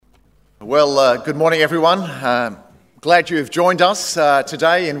Well, good morning, everyone. Glad you've joined us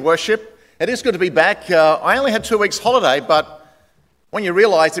today in worship. It is good to be back. I only had 2 weeks holiday, but when you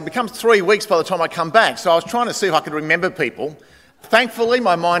realise it becomes 3 weeks by the time I come back, so I was trying to see if I could remember people. Thankfully,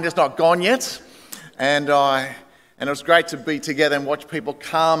 my mind is not gone yet, and it was great to be together and watch people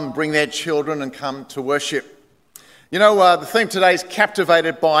come, bring their children, and come to worship. You know, the theme today is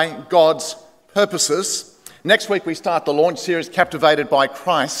Captivated by God's Purposes. Next week we start the launch series, Captivated by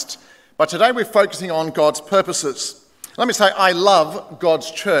Christ. But today we're focusing on God's purposes. Let me say, I love God's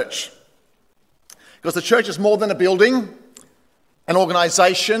church. Because the church is more than a building, an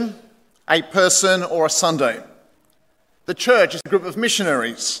organisation, a person, or a Sunday. The church is a group of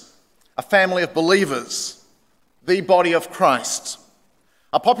missionaries, a family of believers, the body of Christ.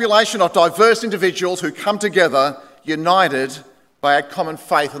 A population of diverse individuals who come together united by a common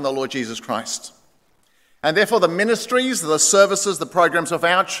faith in the Lord Jesus Christ. And therefore the ministries, the services, the programs of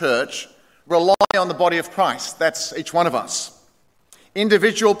our church rely on the body of Christ. That's each one of us.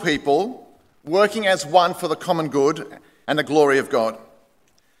 Individual people working as one for the common good and the glory of God.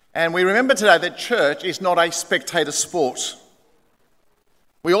 And we remember today that church is not a spectator sport.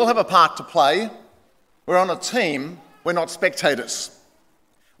 We all have a part to play. We're on a team. We're not spectators.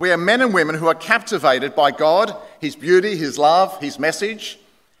 We are men and women who are captivated by God, His beauty, His love, His message,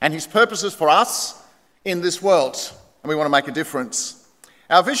 and His purposes for us in this world, and we want to make a difference.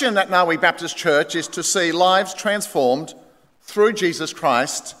 Our vision at Narwee Baptist Church is to see lives transformed through Jesus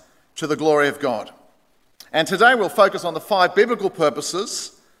Christ to the glory of God. And today we'll focus on the 5 biblical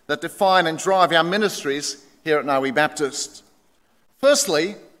purposes that define and drive our ministries here at Narwee Baptist.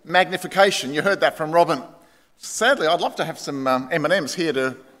 Firstly, magnification. You heard that from Robin. Sadly, I'd love to have some M&Ms here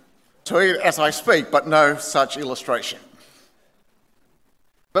to eat as I speak, but no such illustration.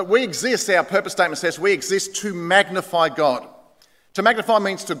 But we exist, our purpose statement says, we exist to magnify God. To magnify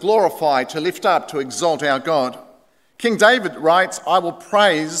means to glorify, to lift up, to exalt our God. King David writes, I will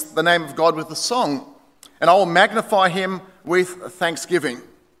praise the name of God with a song, and I will magnify him with thanksgiving.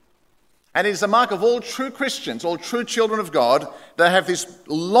 And it is a mark of all true Christians, all true children of God, that have this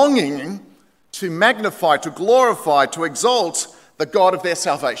longing to magnify, to glorify, to exalt the God of their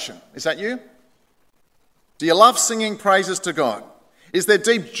salvation. Is that you? Do you love singing praises to God? Is there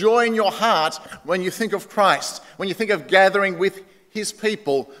deep joy in your heart when you think of Christ, when you think of gathering with His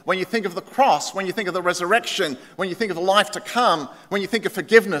people, when you think of the cross, when you think of the resurrection, when you think of the life to come, when you think of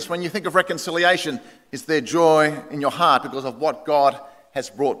forgiveness, when you think of reconciliation? Is there joy in your heart because of what God has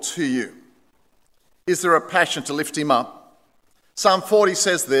brought to you? Is there a passion to lift Him up? Psalm 40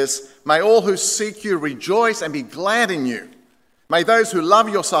 says this, may all who seek you rejoice and be glad in you. May those who love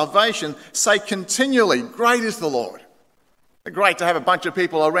your salvation say continually, great is the Lord. Great to have a bunch of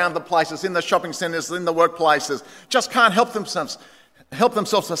people around the places, in the shopping centres, in the workplaces, just can't help themselves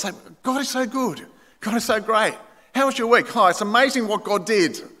to say, God is so good. God is so great. How was your week? Oh, it's amazing what God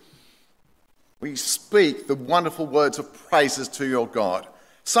did. We speak the wonderful words of praises to your God.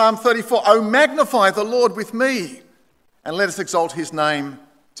 Psalm 34, oh, magnify the Lord with me, and let us exalt his name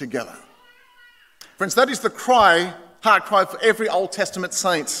together. Friends, that is the heart cry for every Old Testament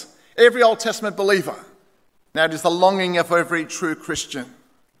saint, every Old Testament believer. Now, it is the longing of every true Christian.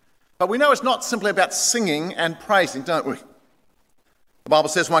 But we know it's not simply about singing and praising, don't we? The Bible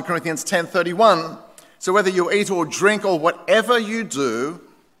says, 1 Corinthians 10:31, so whether you eat or drink or whatever you do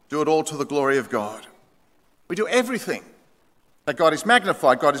it all to the glory of God. We do everything that God is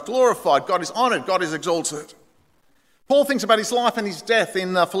magnified, God is glorified, God is honoured, God is exalted. Paul thinks about his life and his death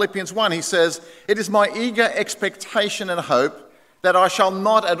in Philippians 1. He says, it is my eager expectation and hope that I shall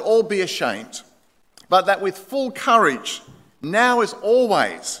not at all be ashamed, but that with full courage, now as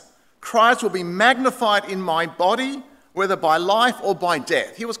always, Christ will be magnified in my body, whether by life or by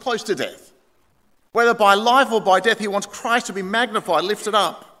death. He was close to death. Whether by life or by death, he wants Christ to be magnified, lifted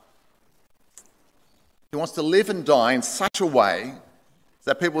up. He wants to live and die in such a way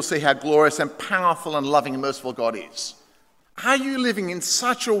that people see how glorious and powerful and loving and merciful God is. Are you living in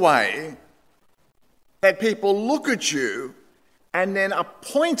such a way that people look at you and then are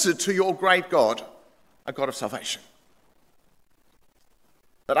pointed to your great God, a God of salvation?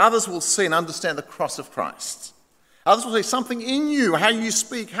 That others will see and understand the cross of Christ. Others will see something in you, how you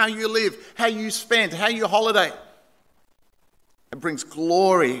speak, how you live, how you spend, how you holiday. It brings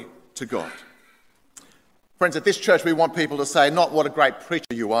glory to God. Friends, at this church we want people to say not what a great preacher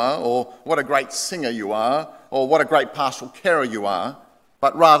you are, or what a great singer you are, or what a great pastoral carer you are,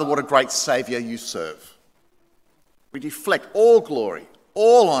 but rather what a great Saviour you serve. We deflect all glory,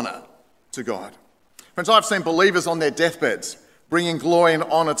 all honour to God. Friends, I've seen believers on their deathbeds bringing glory and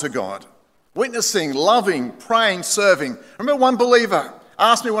honour to God, witnessing, loving, praying, serving. I remember one believer,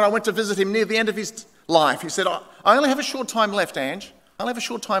 asked me when I went to visit him near the end of his life. He said, I only have a short time left, Ange. I only have a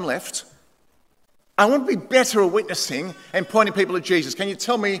short time left. I want to be better at witnessing and pointing people to Jesus. Can you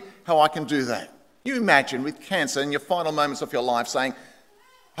tell me how I can do that? You imagine with cancer in your final moments of your life saying,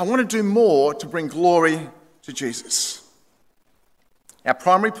 I want to do more to bring glory to Jesus. Our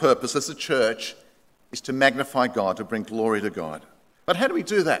primary purpose as a church is to magnify God, to bring glory to God. But how do we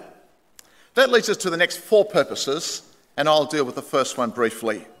do that? That leads us to the next 4 purposes, and I'll deal with the first one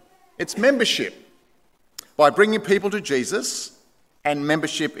briefly. It's membership, by bringing people to Jesus, and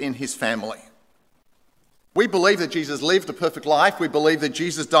membership in his family. We believe that Jesus lived a perfect life. We believe that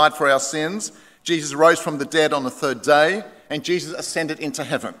Jesus died for our sins. Jesus rose from the dead on the 3rd day, and Jesus ascended into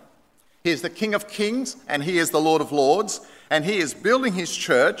heaven. He is the King of Kings, and he is the Lord of Lords, and he is building his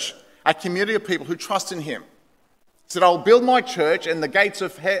church, a community of people who trust in him. He said, I will build my church, and the gates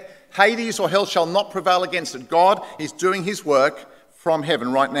of Hades or hell shall not prevail against it. God is doing his work from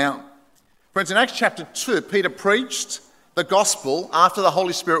heaven right now. Friends, in Acts chapter 2, Peter preached the gospel after the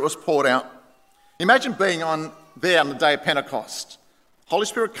Holy Spirit was poured out. Imagine being there on the day of Pentecost. Holy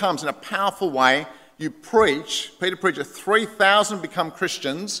Spirit comes in a powerful way. You preach, Peter preaches, 3,000 become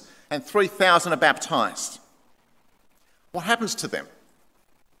Christians and 3,000 are baptized. What happens to them?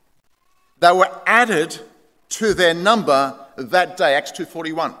 They were added to their number that day, Acts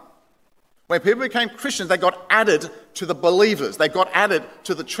 2:41. When people became Christians, they got added to the believers. They got added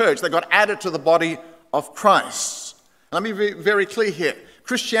to the church. They got added to the body of Christ. Let me be very clear here.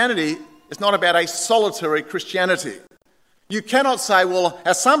 Christianity is not about a solitary Christianity. You cannot say, well,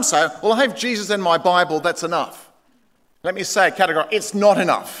 as some say, well, I have Jesus and my Bible, that's enough. Let me say a category, it's not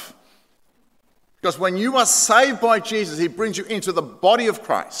enough. Because when you are saved by Jesus, he brings you into the body of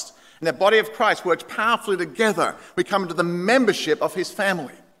Christ. And the body of Christ works powerfully together. We come into the membership of his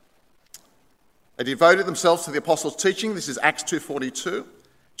family. They devoted themselves to the apostles' teaching. This is Acts 2:42.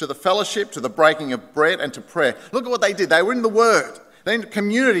 To the fellowship, to the breaking of bread, and to prayer. Look at what they did. They were in the Word. They were in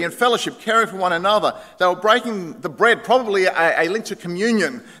community and fellowship, caring for one another. They were breaking the bread, probably a link to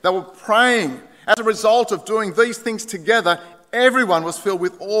communion. They were praying. As a result of doing these things together, everyone was filled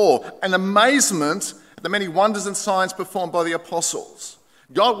with awe and amazement at the many wonders and signs performed by the apostles.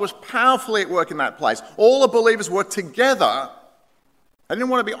 God was powerfully at work in that place. All the believers were together. They didn't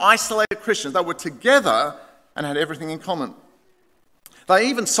want to be isolated Christians. They were together and had everything in common. They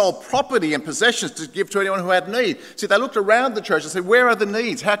even sold property and possessions to give to anyone who had need. See, they looked around the church and said, where are the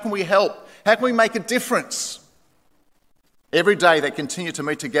needs? How can we help? How can we make a difference? Every day they continued to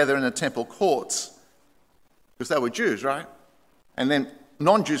meet together in the temple courts because they were Jews, right? And then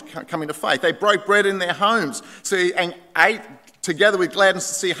non-Jews coming to faith. They broke bread in their homes and ate together with glad and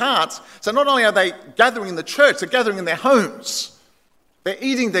sincere hearts. So not only are they gathering in the church, they're gathering in their homes. They're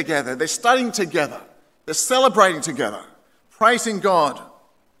eating together. They're studying together. They're celebrating together, praising God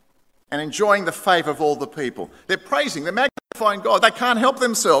and enjoying the favour of all the people. They're praising, they're magnifying God. They can't help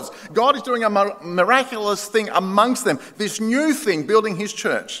themselves. God is doing a miraculous thing amongst them, this new thing, building his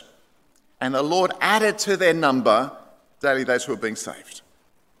church. And the Lord added to their number daily those who are being saved.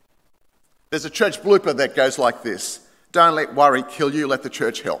 There's a church blooper that goes like this. Don't let worry kill you, let the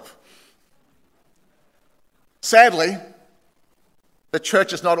church help. Sadly, the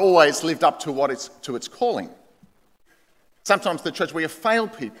church has not always lived up to its calling. Sometimes the church, we have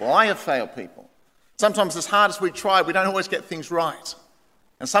failed people. I have failed people. Sometimes as hard as we try, we don't always get things right.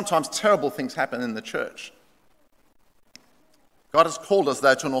 And sometimes terrible things happen in the church. God has called us,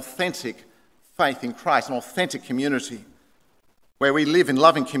 though, to an authentic faith in Christ, an authentic community, where we live in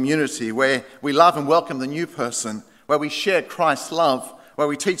loving community, where we love and welcome the new person, where we share Christ's love, where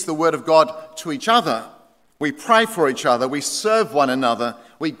we teach the word of God to each other. We pray for each other, we serve one another,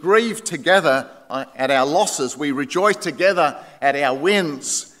 we grieve together at our losses, we rejoice together at our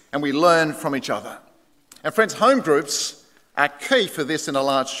wins, and we learn from each other. And friends, home groups are key for this in a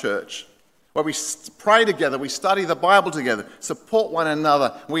large church, where we pray together, we study the Bible together, support one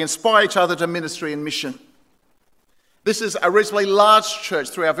another, we inspire each other to ministry and mission. This is a reasonably large church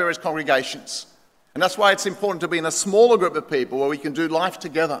through our various congregations, and that's why it's important to be in a smaller group of people where we can do life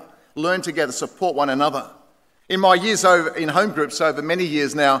together, learn together, support one another. In my years in home groups over many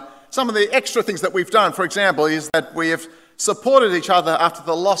years now, some of the extra things that we've done, for example, is that we have supported each other after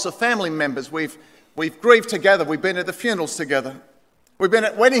the loss of family members. We've grieved together. We've been at the funerals together. We've been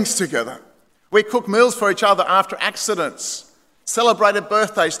at weddings together. We cook meals for each other after accidents, celebrated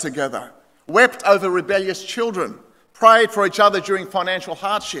birthdays together, wept over rebellious children, prayed for each other during financial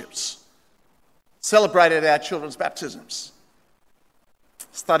hardships, celebrated our children's baptisms,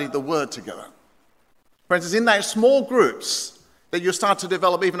 studied the word together. Friends, it's in those small groups that you'll start to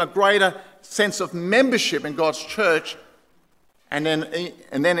develop even a greater sense of membership in God's church and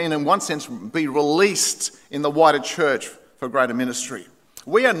then in one sense be released in the wider church for greater ministry.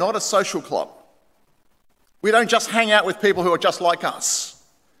 We are not a social club. We don't just hang out with people who are just like us.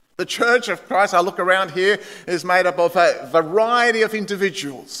 The Church of Christ, I look around here, is made up of a variety of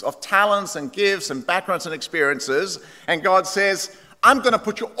individuals, of talents and gifts and backgrounds and experiences, and God says, I'm going to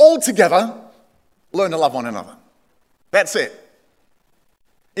put you all together, learn to love one another. That's it.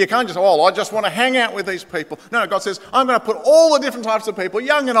 You can't just, I just want to hang out with these people. No, God says, I'm going to put all the different types of people,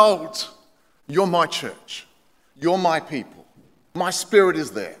 young and old. You're my church. You're my people. My spirit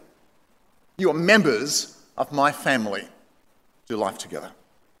is there. You are members of my family. Do life together.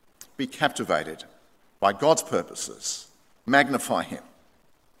 Be captivated by God's purposes. Magnify him.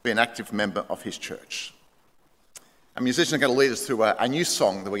 Be an active member of his church. Our musicians are going to lead us through a new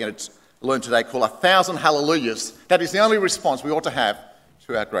song that we're going to learn today called 1,000 Hallelujahs. That is the only response we ought to have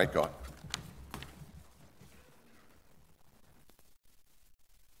to our great God.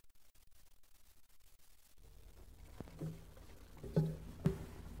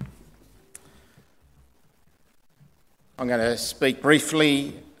 I'm going to speak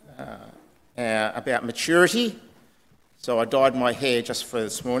briefly about maturity. So I dyed my hair just for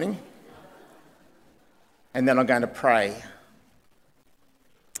this morning. And then I'm going to pray.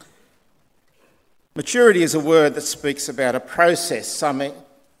 Maturity is a word that speaks about a process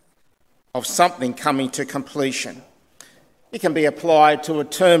of something coming to completion. It can be applied to a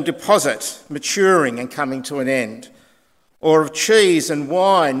term deposit, maturing and coming to an end, or of cheese and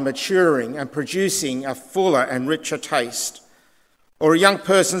wine maturing and producing a fuller and richer taste, or a young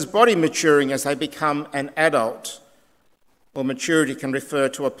person's body maturing as they become an adult. Or maturity can refer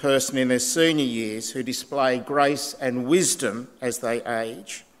to a person in their senior years who display grace and wisdom as they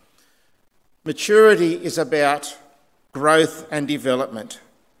age. Maturity is about growth and development.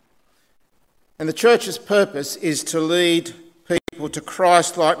 And the church's purpose is to lead people to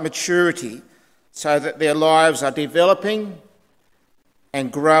Christ-like maturity so that their lives are developing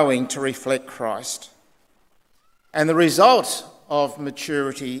and growing to reflect Christ. And the result of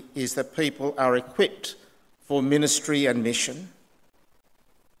maturity is that people are equipped for ministry and mission.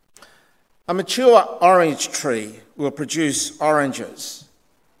 A mature orange tree will produce oranges.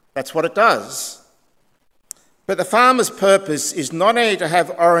 That's what it does. But the farmer's purpose is not only to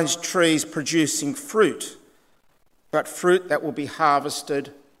have orange trees producing fruit, but fruit that will be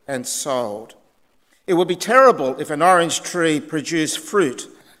harvested and sold. It would be terrible if an orange tree produced fruit,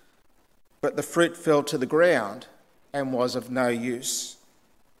 but the fruit fell to the ground and was of no use.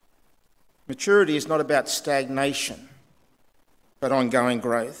 Maturity is not about stagnation, but ongoing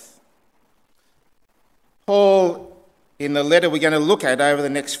growth. Paul, in the letter we're going to look at over the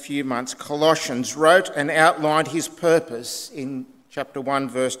next few months, Colossians, wrote and outlined his purpose in chapter 1,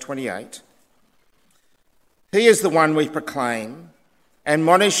 verse 28. He is the one we proclaim,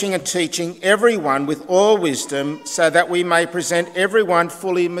 admonishing and teaching everyone with all wisdom, so that we may present everyone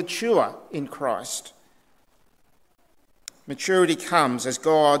fully mature in Christ. Maturity comes as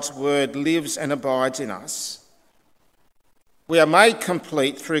God's word lives and abides in us. We are made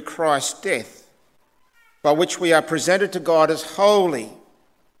complete through Christ's death, by which we are presented to God as holy,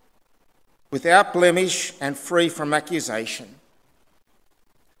 without blemish and free from accusation.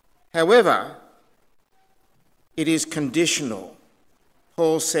 However, it is conditional.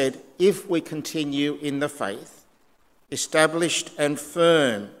 Paul said, if we continue in the faith, established and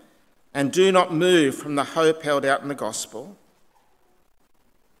firm, and do not move from the hope held out in the gospel.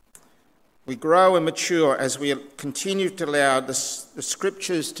 We grow and mature as we continue to allow the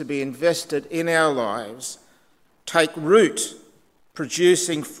scriptures to be invested in our lives, take root,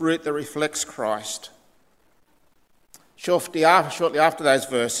 producing fruit that reflects Christ. Shortly after those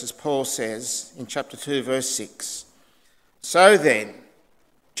verses, Paul says in chapter 2, verse 6, so then,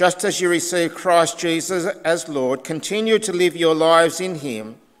 just as you receive Christ Jesus as Lord, continue to live your lives in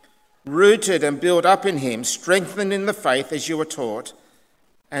him, rooted and built up in him, strengthened in the faith as you were taught,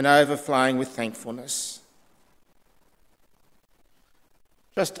 and overflowing with thankfulness.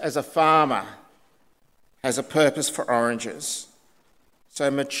 Just as a farmer has a purpose for oranges, so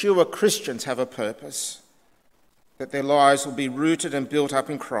mature Christians have a purpose, that their lives will be rooted and built up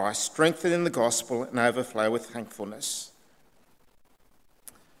in Christ, strengthened in the gospel, and overflow with thankfulness.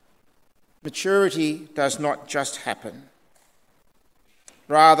 Maturity does not just happen.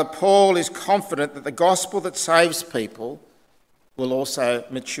 Rather, Paul is confident that the gospel that saves people will also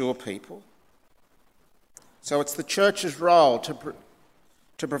mature people. So it's the church's role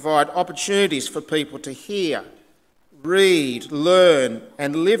to provide opportunities for people to hear, read, learn,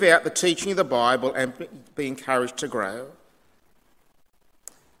 and live out the teaching of the Bible and be encouraged to grow.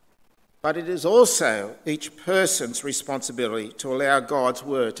 But it is also each person's responsibility to allow God's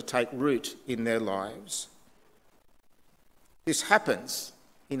word to take root in their lives. This happens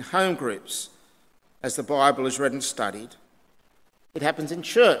in home groups as the Bible is read and studied. It happens in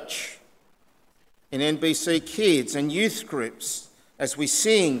church, in NBC Kids and youth groups as we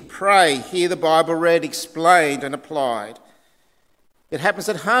sing, pray, hear the Bible read, explained and applied. It happens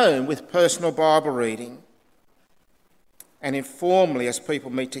at home with personal Bible reading and informally as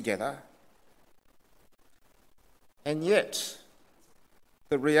people meet together. And yet,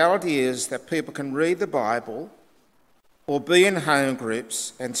 the reality is that people can read the Bible or be in home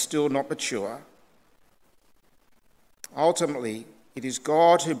groups and still not mature. Ultimately, it is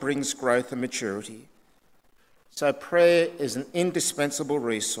God who brings growth and maturity. So prayer is an indispensable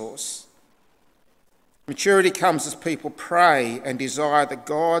resource. Maturity comes as people pray and desire that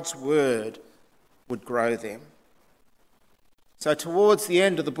God's word would grow them. So towards the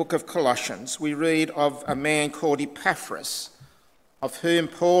end of the book of Colossians, we read of a man called Epaphras, of whom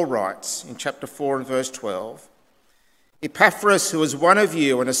Paul writes in chapter 4 and verse 12, Epaphras, who is one of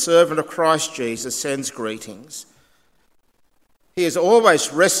you and a servant of Christ Jesus, sends greetings. He is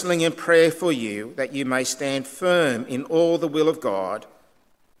always wrestling in prayer for you, that you may stand firm in all the will of God,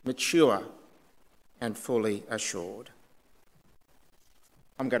 mature and fully assured.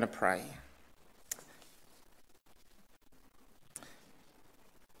 I'm going to pray.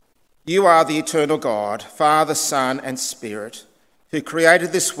 You are the eternal God, Father, Son, and Spirit, who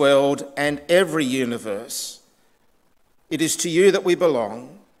created this world and every universe. It is to you that we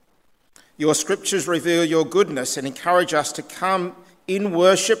belong. Your scriptures reveal your goodness and encourage us to come in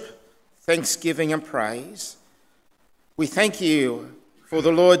worship, thanksgiving, and praise. We thank you for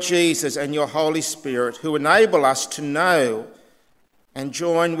the Lord Jesus and your Holy Spirit, who enable us to know and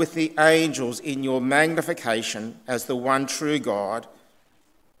join with the angels in your magnification as the one true God,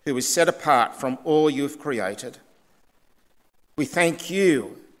 who is set apart from all you've created. We thank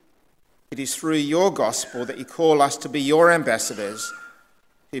you. It is through your gospel that you call us to be your ambassadors,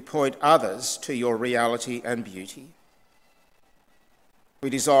 who point others to your reality and beauty. We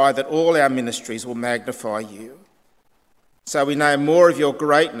desire that all our ministries will magnify you, so we know more of your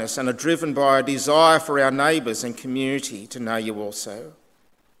greatness and are driven by a desire for our neighbours and community to know you also.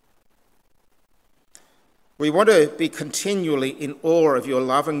 We want to be continually in awe of your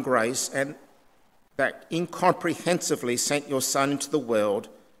love and grace, and that incomprehensibly sent your Son into the world,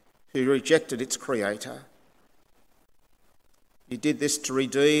 who rejected its creator. You did this to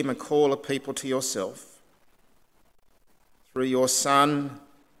redeem and call a people to yourself. Through your Son,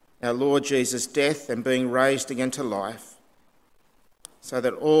 our Lord Jesus' death and being raised again to life, so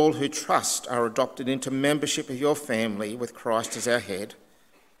that all who trust are adopted into membership of your family with Christ as our head.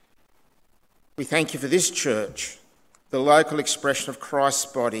 We thank you for this church, the local expression of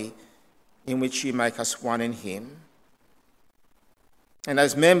Christ's body, in which you make us one in him. And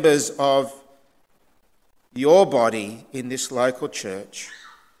as members of your body in this local church,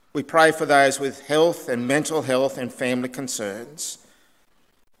 we pray for those with health and mental health and family concerns,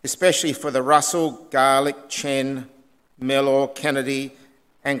 especially for the Russell, Garlick, Chen, Mellor, Kennedy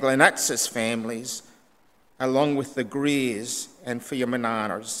and Glenatsis families, along with the Greers and for your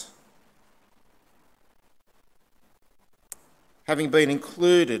Mananas. Having been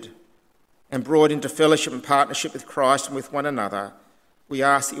included and brought into fellowship and partnership with Christ and with one another, we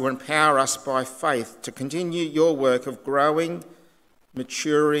ask that you empower us by faith to continue your work of growing,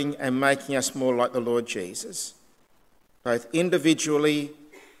 maturing and making us more like the Lord Jesus, both individually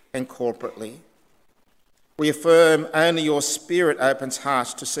and corporately. We affirm only your Spirit opens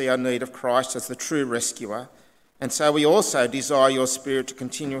hearts to see our need of Christ as the true rescuer, and so we also desire your Spirit to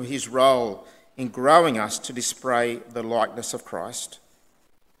continue his role in growing us to display the likeness of Christ.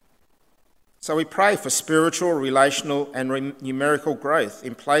 So we pray for spiritual, relational and numerical growth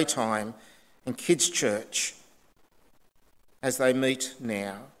in playtime and kids' church as they meet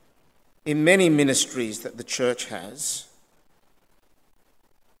now, in many ministries that the church has.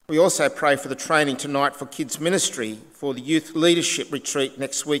 We also pray for the training tonight for kids' ministry, for the youth leadership retreat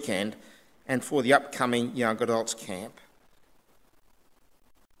next weekend, and for the upcoming young adults camp.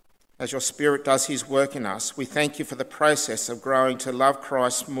 As your Spirit does his work in us, we thank you for the process of growing to love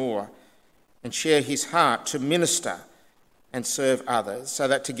Christ more and share his heart to minister and serve others, so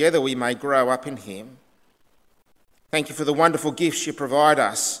that together we may grow up in him. Thank you for the wonderful gifts you provide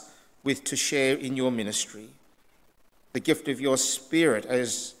us with to share in your ministry. The gift of your Spirit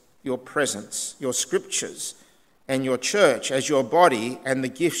as your presence, your scriptures, and your church as your body, and the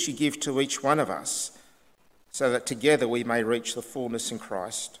gifts you give to each one of us, so that together we may reach the fullness in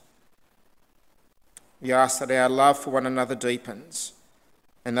Christ. We ask that our love for one another deepens,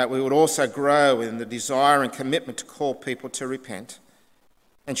 and that we would also grow in the desire and commitment to call people to repent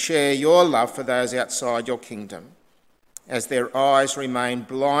and share your love for those outside your kingdom, as their eyes remain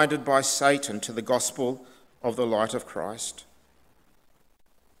blinded by Satan to the gospel of the light of Christ.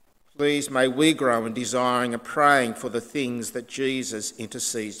 Please may we grow in desiring and praying for the things that Jesus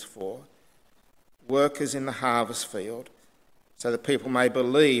intercedes for, workers in the harvest field, so that people may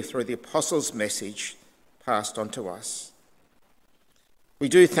believe through the apostles' message passed on to us. We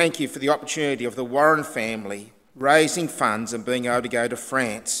do thank you for the opportunity of the Warren family raising funds and being able to go to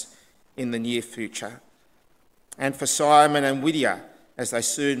France in the near future, and for Simon and Whittier as they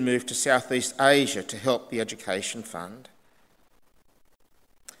soon move to Southeast Asia to help the education fund.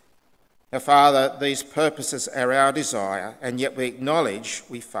 Now, Father, these purposes are our desire, and yet we acknowledge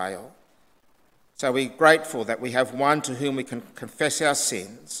we fail. So we're grateful that we have one to whom we can confess our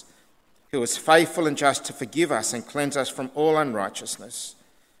sins, who is faithful and just to forgive us and cleanse us from all unrighteousness,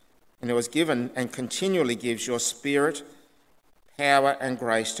 and who has given and continually gives your Spirit, power and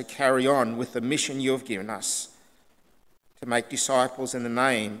grace to carry on with the mission you have given us, to make disciples in the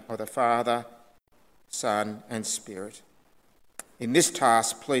name of the Father, Son and Spirit. In this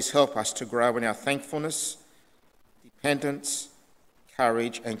task, please help us to grow in our thankfulness, dependence,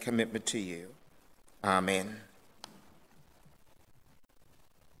 courage and commitment to you. Amen.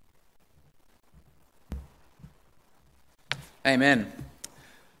 Amen.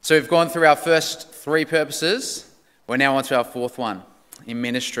 So we've gone through our first three purposes. We're now on to our fourth one, in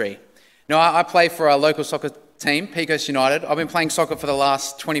ministry. Now, I play for our local soccer team, Peacoast United. I've been playing soccer for the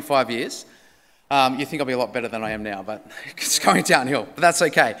last 25 years. You think I'll be a lot better than I am now, but it's going downhill, but that's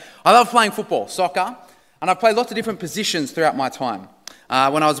okay. I love playing football, soccer, and I've played lots of different positions throughout my time.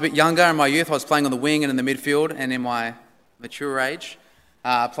 When I was a bit younger, in my youth, I was playing on the wing and in the midfield, and in my mature age,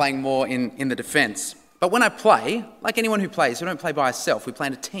 playing more in the defence. But when I play, like anyone who plays, we don't play by ourselves, we play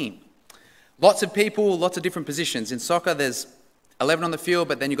in a team. Lots of people, lots of different positions. In soccer, there's 11 on the field,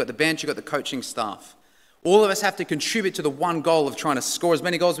 but then you've got the bench, you've got the coaching staff. All of us have to contribute to the one goal of trying to score as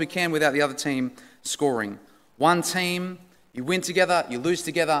many goals as we can without the other team scoring. One team, you win together, you lose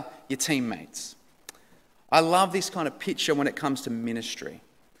together, you're teammates. I love this kind of picture when it comes to ministry,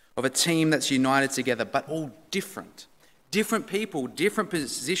 of a team that's united together, but all different. Different people, different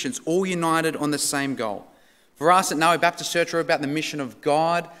positions, all united on the same goal. For us at Noe Baptist Church, we're about the mission of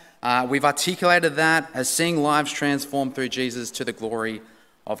God. We've articulated that as seeing lives transformed through Jesus to the glory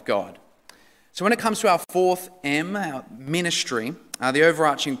of God. So when it comes to our fourth M, our ministry, the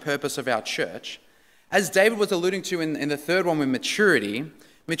overarching purpose of our church, as David was alluding to in the third one with maturity,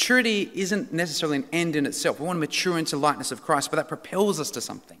 maturity isn't necessarily an end in itself. We want to mature into likeness of Christ, but that propels us to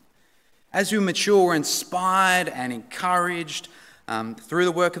something. As we mature, we're inspired and encouraged through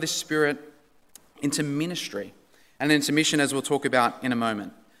the work of the Spirit into ministry and into mission, as we'll talk about in a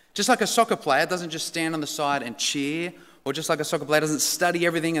moment. Just like a soccer player doesn't just stand on the side and cheer, or just like a soccer player doesn't study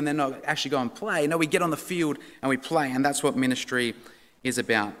everything and then not actually go and play. No, we get on the field and we play, and that's what ministry is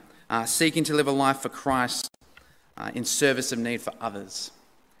about. Seeking to live a life for Christ in service of need for others.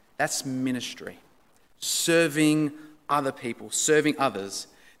 That's ministry. Serving other people, serving others.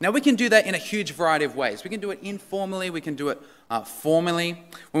 Now, we can do that in a huge variety of ways. We can do it informally, we can do it formally.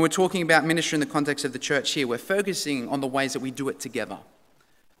 When we're talking about ministry in the context of the church here, we're focusing on the ways that we do it together.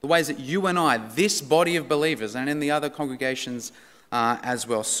 The ways that you and I, this body of believers, and in the other congregations as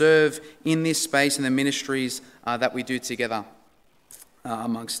well, serve in this space, in the ministries that we do together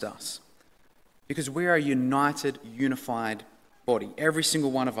amongst us. Because we are a united, unified body. Every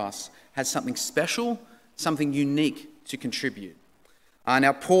single one of us has something special, something unique to contribute.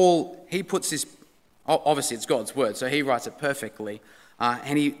 Now, Paul, he puts this, obviously it's God's word, so he writes it perfectly,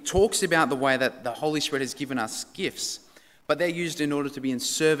 and he talks about the way that the Holy Spirit has given us gifts, but they're used in order to be in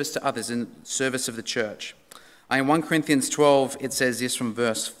service to others, in service of the church. In 1 Corinthians 12, it says this from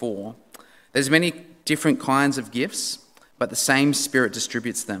verse 4, "There's many different kinds of gifts, but the same Spirit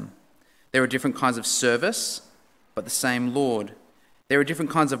distributes them. There are different kinds of service, but the same Lord. There are different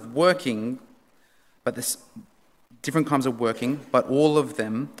kinds of working, but all of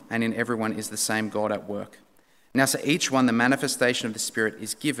them and in everyone is the same God at work. Now, so each one, the manifestation of the Spirit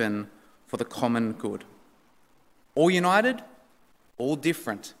is given for the common good." All united, all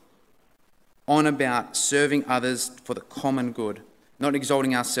different. On about serving others for the common good, not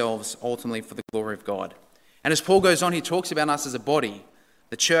exalting ourselves ultimately for the glory of God. And as Paul goes on, he talks about us as a body,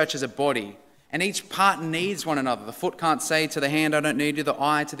 the church as a body, and each part needs one another. The foot can't say to the hand, "I don't need you," the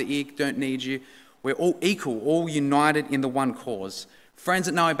eye to the ear, "don't need you." We're all equal, all united in the one cause. Friends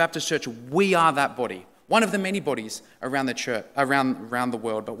at Noe Baptist Church, we are that body. One of the many bodies around the church, around the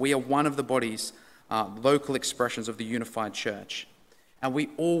world, but we are one of the bodies, local expressions of the unified church. and we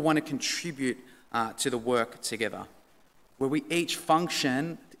all want to contribute to the work together, where we each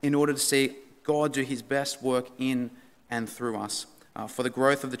function in order to see God do his best work in and through us for the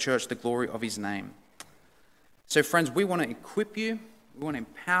growth of the church, the glory of his name. So friends, we want to equip you, we want to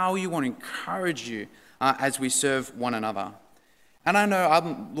empower you, we want to encourage you as we serve one another. And I know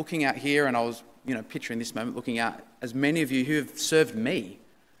I'm looking out here, and I was picturing this moment, looking out as many of you who have served me.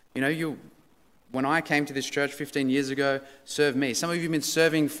 When I came to this church 15 years ago, served me. Some of you have been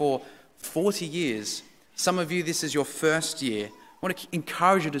serving for 40 years. Some of you, this is your first year. I want to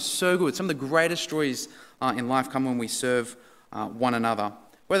encourage you, it is so good. Some of the greatest joys in life come when we serve one another,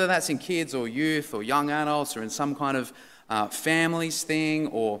 whether that's in kids or youth or young adults or in some kind of families thing,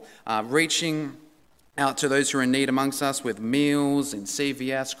 or reaching out to those who are in need amongst us with meals and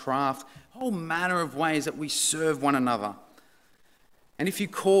CVS, craft, a whole manner of ways that we serve one another. And if you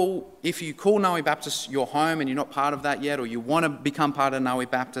call Noe Baptist your home and you're not part of that yet, or you want to become part of Noe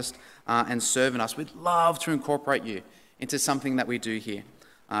Baptist and serve in us, we'd love to incorporate you into something that we do here.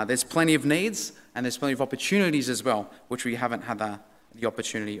 There's plenty of needs, and there's plenty of opportunities as well, which we haven't had the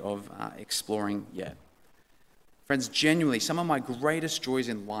opportunity of exploring yet. Friends, genuinely, some of my greatest joys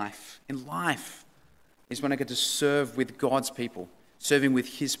in life is when I get to serve with God's people, serving with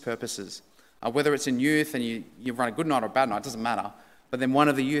his purposes. Whether it's in youth and you run a good night or a bad night, it doesn't matter. But then one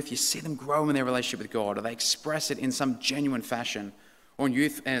of the youth, you see them grow in their relationship with God, or they express it in some genuine fashion. Or in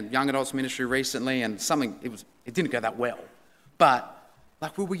youth and young adults ministry recently, and it didn't go that well. But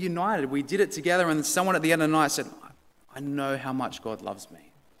like, we were united, we did it together, and someone at the end of the night said, I know how much God loves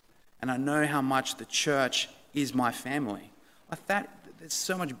me. And I know how much the church is my family. Like that, there's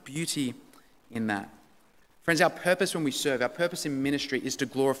so much beauty in that. Friends, our purpose when we serve, our purpose in ministry is to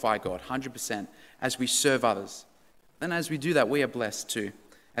glorify God 100% as we serve others. And as we do that, we are blessed too,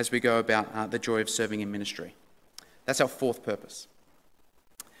 as we go about the joy of serving in ministry. That's our fourth purpose.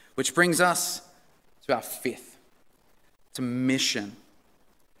 Which brings us to our fifth, to mission.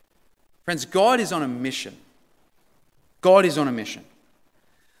 Friends, God is on a mission. God is on a mission.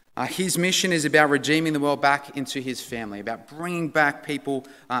 His mission is about redeeming the world back into his family, about bringing back people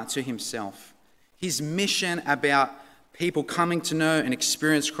to himself. His mission about people coming to know and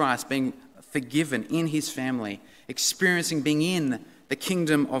experience Christ, being forgiven in his family, experiencing being in the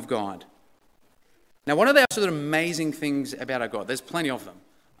kingdom of God. Now, one of the absolute amazing things about our God, there's plenty of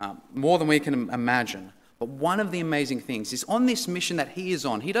them, more than we can imagine. But one of the amazing things is on this mission that he is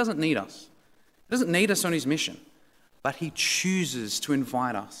on, he doesn't need us. He doesn't need us on his mission, but he chooses to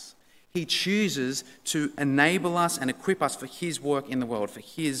invite us. He chooses to enable us and equip us for his work in the world, for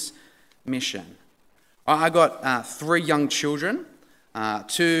his mission. I got 3 young children. The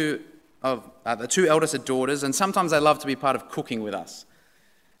 2 eldest are daughters, and sometimes they love to be part of cooking with us.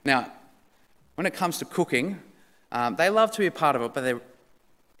 Now, when it comes to cooking, they love to be a part of it, but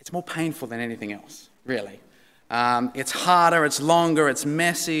it's more painful than anything else, really. It's harder, it's longer, it's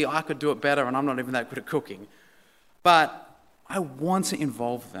messy. I could do it better, and I'm not even that good at cooking. But I want to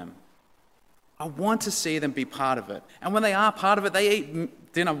involve them. I want to see them be part of it. And when they are part of it, they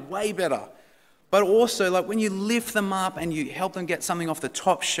eat dinner way better. But also, like, when you lift them up and you help them get something off the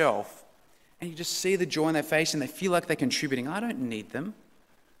top shelf, and you just see the joy in their face and they feel like they're contributing. I don't need them,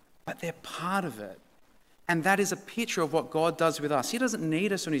 but they're part of it. And that is a picture of what God does with us. He doesn't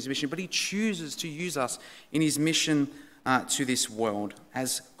need us on his mission, but he chooses to use us in his mission to this world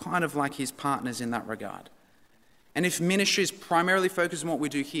as kind of like his partners in that regard. And if ministry is primarily focused on what we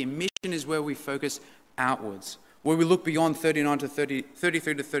do here, mission is where we focus outwards, where we look beyond 33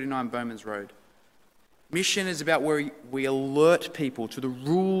 to 39 Bowman's Road. Mission is about where we alert people to the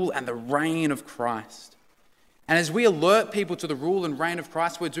rule and the reign of Christ. And as we alert people to the rule and reign of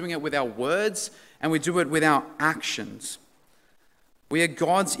Christ, we're doing it with our words and we do it with our actions. We are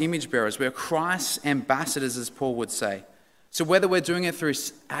God's image bearers. We are Christ's ambassadors, as Paul would say. So whether we're doing it through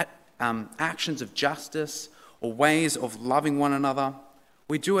actions of justice or ways of loving one another,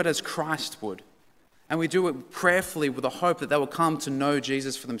 we do it as Christ would. And we do it prayerfully with the hope that they will come to know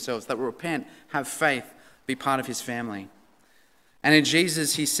Jesus for themselves, that will repent, have faith, be part of his family. And in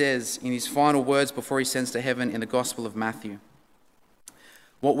Jesus, he says in his final words before he sends to heaven in the Gospel of Matthew,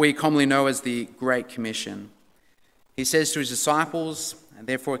 what we commonly know as the Great Commission. He says to his disciples, and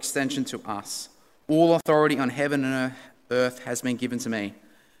therefore extension to us, all authority on heaven and earth has been given to me.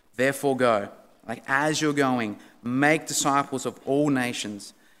 Therefore go, like as you're going, make disciples of all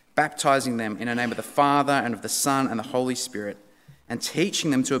nations, baptizing them in the name of the Father and of the Son and the Holy Spirit, and teaching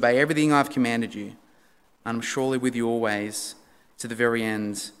them to obey everything I've commanded you. And I'm surely with you always to the very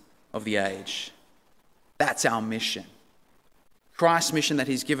end of the age. That's our mission. Christ's mission that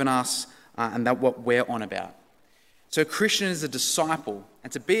he's given us, and that's what we're on about. So a Christian is a disciple.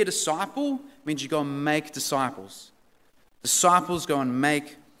 And to be a disciple means you go and make disciples. Disciples go and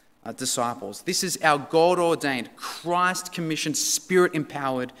make disciples. This is our God-ordained, Christ-commissioned,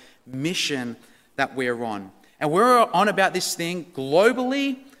 Spirit-empowered mission that we're on. And we're on about this thing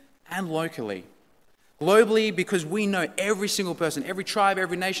globally and locally. Globally, because we know every single person, every tribe,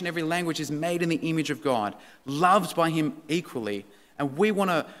 every nation, every language is made in the image of God, loved by Him equally. And we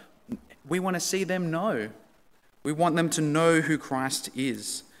want to see them know. We want them to know who Christ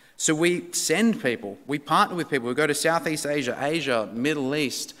is. So we send people, we partner with people. We go to Southeast Asia, Asia, Middle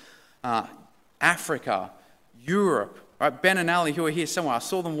East, Africa, Europe. Right? Ben and Ali, who are here somewhere, I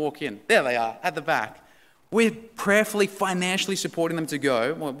saw them walk in. There they are, at the back. We're prayerfully, financially supporting them to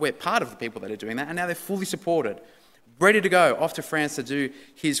go. Well, we're part of the people that are doing that, and now they're fully supported, ready to go off to France to do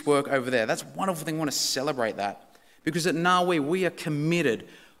His work over there. That's a wonderful thing. We want to celebrate that. Because at Nawi, we are committed.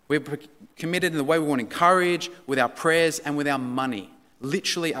 We're committed in the way we want to encourage, with our prayers and with our money.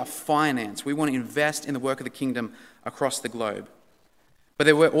 Literally our finance. We want to invest in the work of the kingdom across the globe. But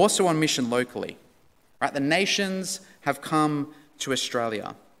we're also on mission locally. Right? The nations have come to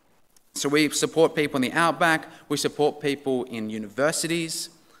Australia. So we support people in the outback, we support people in universities,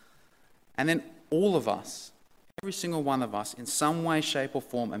 and then all of us, every single one of us, in some way, shape or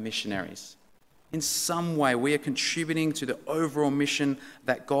form are missionaries. In some way, we are contributing to the overall mission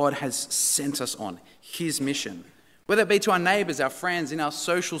that God has sent us on, His mission. Whether it be to our neighbours, our friends, in our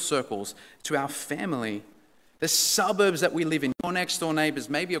social circles, to our family, the suburbs that we live in, your next door neighbours,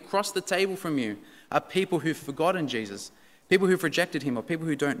 maybe across the table from you, are people who've forgotten Jesus, people who've rejected Him, or people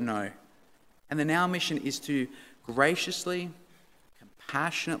who don't know. And then our mission is to graciously,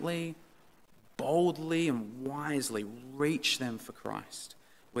 compassionately, boldly, and wisely reach them for Christ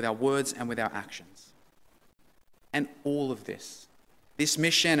with our words and with our actions. And all of this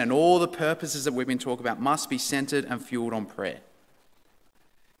mission and all the purposes that we've been talking about must be centered and fueled on prayer.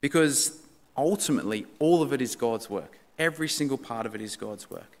 Because ultimately, all of it is God's work. Every single part of it is God's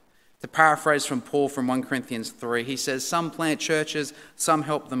work. To paraphrase from Paul from 1 Corinthians 3, he says, some plant churches, some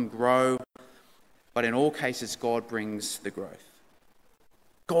help them grow, but in all cases, God brings the growth.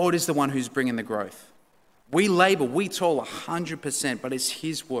 God is the one who's bringing the growth. We labor, we toil 100%, but it's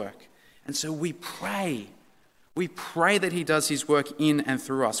His work. And so we pray. We pray that He does His work in and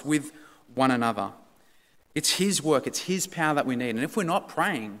through us, with one another. It's His work, it's His power that we need. And if we're not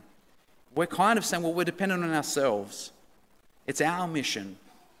praying, we're kind of saying, well, we're dependent on ourselves. It's our mission.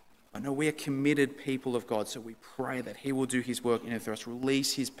 But no, we are committed people of God, so we pray that He will do His work in and through us,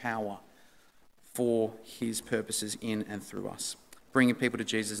 release His power for His purposes in and through us, bringing people to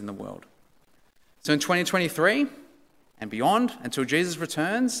Jesus in the world. So in 2023 and beyond, until Jesus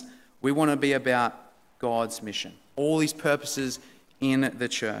returns, we want to be about God's mission. All these purposes in the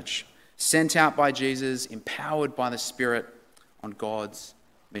church, sent out by Jesus, empowered by the Spirit on God's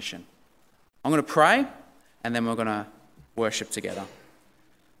mission. I'm going to pray, and then we're going to worship together.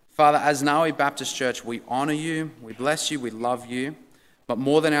 Father, as Nawi Baptist Church, we honour You, we bless You, we love You. But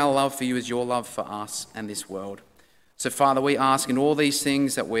more than our love for You is Your love for us and this world. So, Father, we ask in all these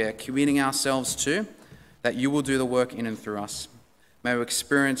things that we're committing ourselves to, that You will do the work in and through us. May we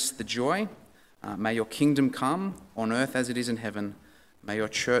experience the joy. May Your kingdom come on earth as it is in heaven. May Your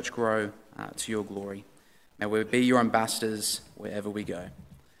church grow to Your glory. May we be Your ambassadors wherever we go.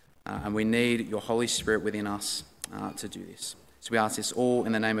 And we need Your Holy Spirit within us to do this. So we ask this all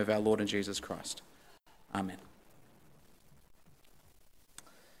in the name of our Lord and Jesus Christ. Amen.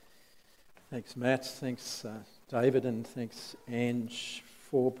 Thanks, Matt. Thanks, David, and thanks, Ange,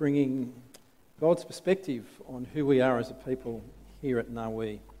 for bringing God's perspective on who we are as a people here at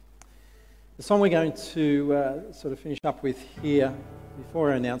Nawi. The song we're going to sort of finish up with here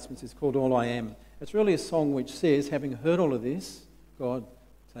before our announcements is called All I Am. It's really a song which says, having heard all of this, God,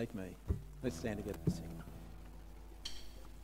 take me. Let's stand together and sing.